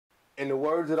In the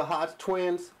words of the Hodge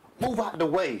twins, move out the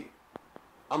way.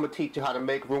 I'm gonna teach you how to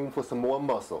make room for some more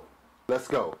muscle. Let's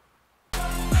go.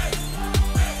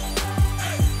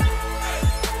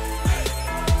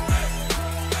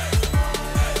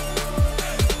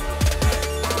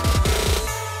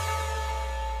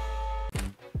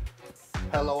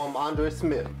 Hello, I'm Andre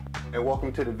Smith, and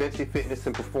welcome to Davinci Fitness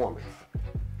and Performance.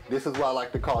 This is what I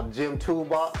like to call Gym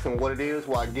Toolbox, and what it is,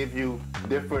 where I give you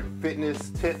different fitness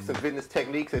tips and fitness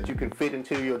techniques that you can fit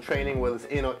into your training, whether it's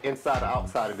in or inside or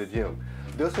outside of the gym.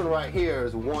 This one right here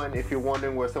is one, if you're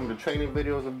wondering where some of the training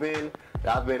videos have been,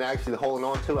 that I've been actually holding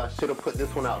on to. I should have put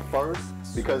this one out first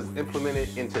because it's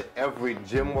implemented into every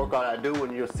gym workout I do,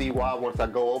 and you'll see why once I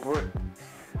go over it.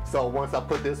 So once I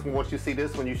put this one, once you see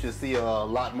this one, you should see a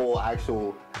lot more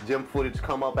actual gym footage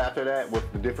come up after that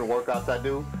with the different workouts I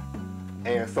do.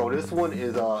 And so this one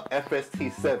is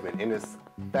FST-7, and it's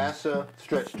Fascia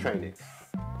Stretch Training.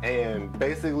 And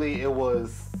basically it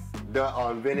was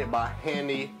invented by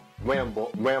Hanny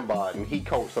Rambod, and he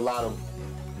coached a lot of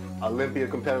Olympia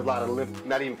competitors,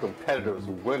 not even competitors,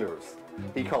 winners.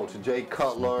 He coached Jay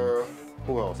Cutler,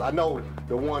 who else? I know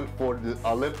the one for the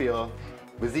Olympia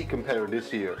physique competitor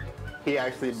this year. He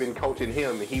actually been coaching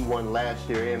him, and he won last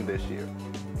year and this year.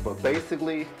 But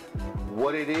basically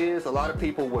what it is, a lot of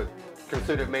people would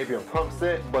consider it maybe a pump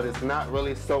set, but it's not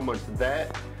really so much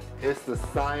that. It's the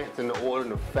science and the order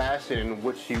and the fashion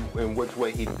in which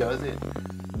way he does it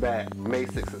that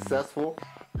makes it successful.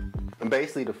 And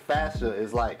basically the fascia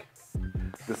is like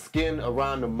the skin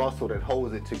around the muscle that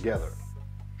holds it together.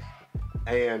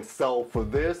 And so for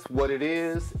this, what it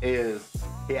is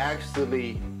he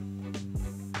actually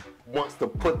wants to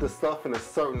put the stuff in a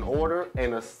certain order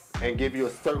and give you a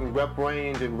certain rep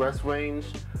range and rest range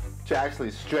to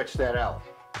actually stretch that out.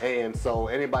 And so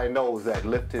anybody knows that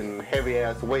lifting heavy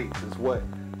ass weights is what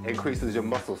increases your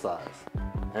muscle size.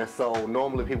 And so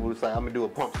normally people would say, I'm gonna do a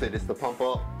pump set, it's the pump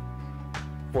up.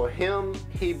 For him,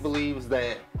 he believes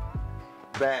that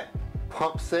that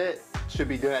pump set should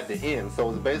be done at the end.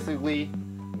 So it's basically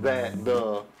that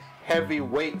the heavy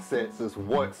weight sets is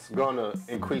what's gonna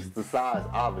increase the size,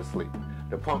 obviously.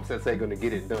 The pump sets ain't gonna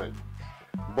get it done.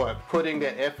 But putting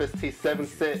that FST-7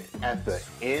 set at the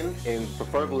end, and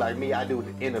preferably like me, I do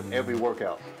at the end of every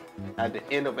workout. At the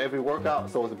end of every workout,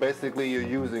 so it's basically you're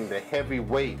using the heavy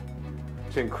weight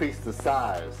to increase the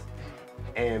size.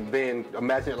 And then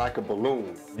imagine it like a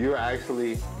balloon. You're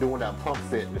actually doing that pump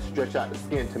set to stretch out the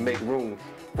skin to make room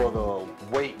for the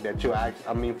weight that you're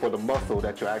actually, for the muscle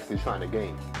that you're actually trying to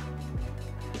gain.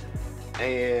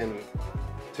 And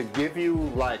to give you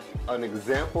like an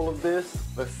example of this,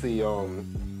 let's see,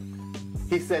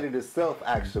 he said it himself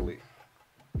actually.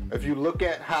 If you look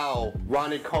at how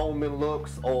Ronnie Coleman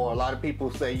looks, or a lot of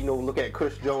people say, you know, look at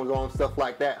Chris Jones on stuff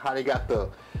like that, how they got the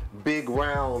big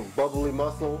round bubbly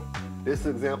muscle. This is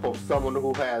an example of someone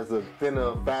who has a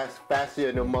thinner fascia,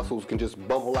 and their muscles can just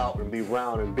bubble out and be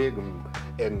round and big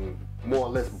and more or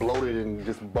less bloated and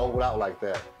just bubble out like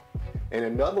that. And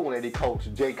another one that he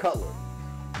coached, Jay Cutler.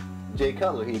 Jay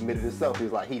Cutler, he admitted himself, he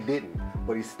was like, he didn't,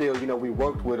 but he still, you know, we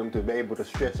worked with him to be able to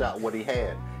stretch out what he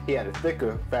had. He had a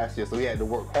thicker fascia, so he had to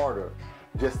work harder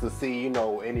just to see, you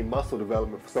know, any muscle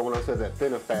development. For someone else who has that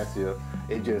thinner fascia,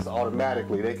 it just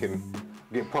automatically, they can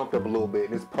get pumped up a little bit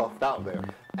and it's puffed out there.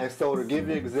 And so to give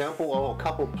you an example of a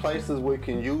couple places where you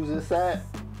can use this at,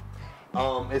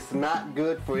 it's not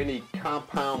good for any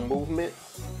compound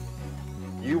movements.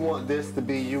 You want this to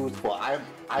be used for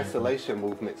isolation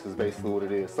movements is basically what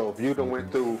it is. So if you done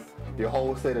went through your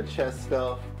whole set of chest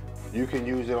stuff, you can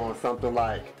use it on something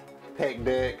like pec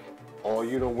deck, or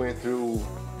you done went through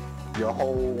your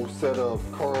whole set of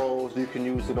curls, you can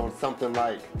use it on something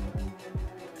like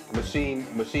machine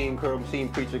curl, machine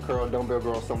preacher curl, dumbbell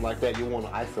curl, something like that. You want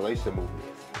an isolation movement.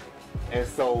 And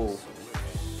so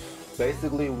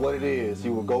basically what it is,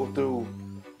 you will go through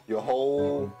your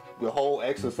whole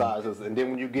exercises, and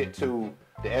then when you get to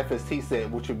the FST set,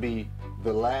 which would be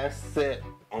the last set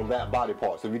on that body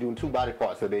part. So if you're doing 2 body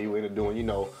parts a day, you end up doing, you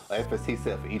know, a FST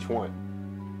set for each one.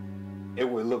 It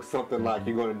would look something like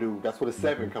you're gonna do, that's where the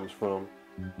 7 comes from.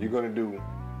 You're gonna do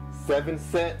 7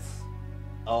 sets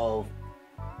of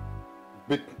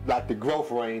like the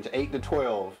growth range, 8 to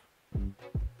 12,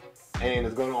 and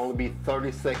it's gonna only be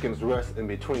 30 seconds rest in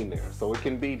between there. So it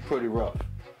can be pretty rough.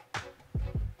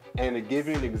 And to give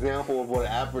you an example of what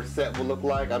an average set will look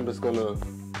like, I'm just gonna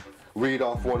read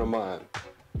off one of mine.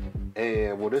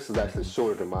 And well, this is actually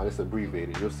shorter than mine, it's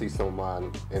abbreviated. You'll see some of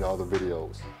mine in other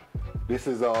videos. This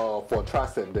is for a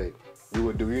tricep day. You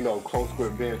would do, you know, close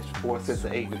grip bench, 4 sets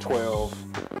of 8 to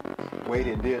 12,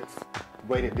 weighted dips,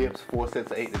 4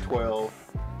 sets of 8 to 12,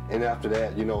 And after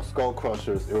that, you know, skull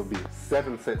crushers, it will be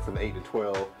 7 sets of 8 to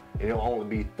 12, and it'll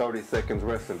only be 30 seconds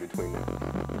rest in between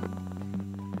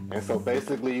them. And so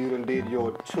basically you done did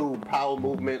your 2 power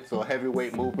movements or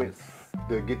heavyweight movements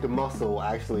to get the muscle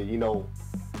actually, you know,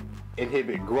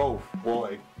 inhibit growth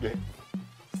or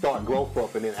start growth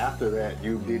up, and then after that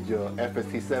you did your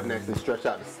FST-7, actually stretch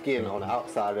out the skin on the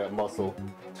outside of that muscle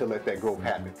to let that growth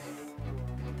happen.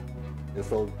 And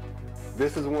so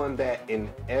this is one that in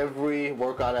every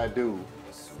workout I do,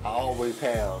 I always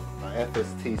have an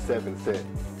FST-7 set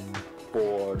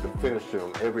for the finisher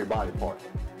on every body part.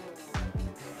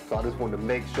 So I just wanted to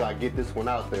make sure I get this one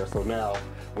out there, so now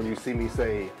when you see me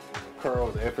say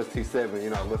curls FST-7, you're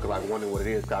not looking like wondering what it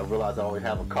is, because I realize I already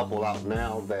have a couple out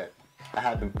now that I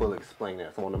haven't fully explained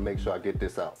that, so I want to make sure I get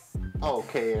this out.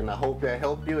 Okay, and I hope that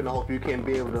helped you, and I hope you can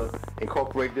be able to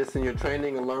incorporate this in your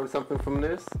training and learn something from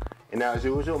this. And as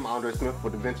usual, I'm Andre Smith for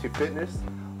Davinci Fitness.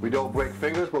 We don't break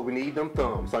fingers, but we need them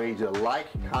thumbs. So I need you to like,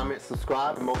 comment,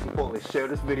 subscribe, and most importantly, share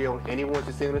this video on anyone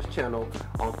you see on this channel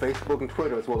on Facebook and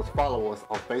Twitter, as well as follow us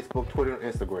on Facebook, Twitter,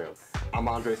 and Instagram. I'm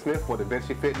Andre Smith for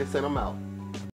Davinci Fitness, and I'm out.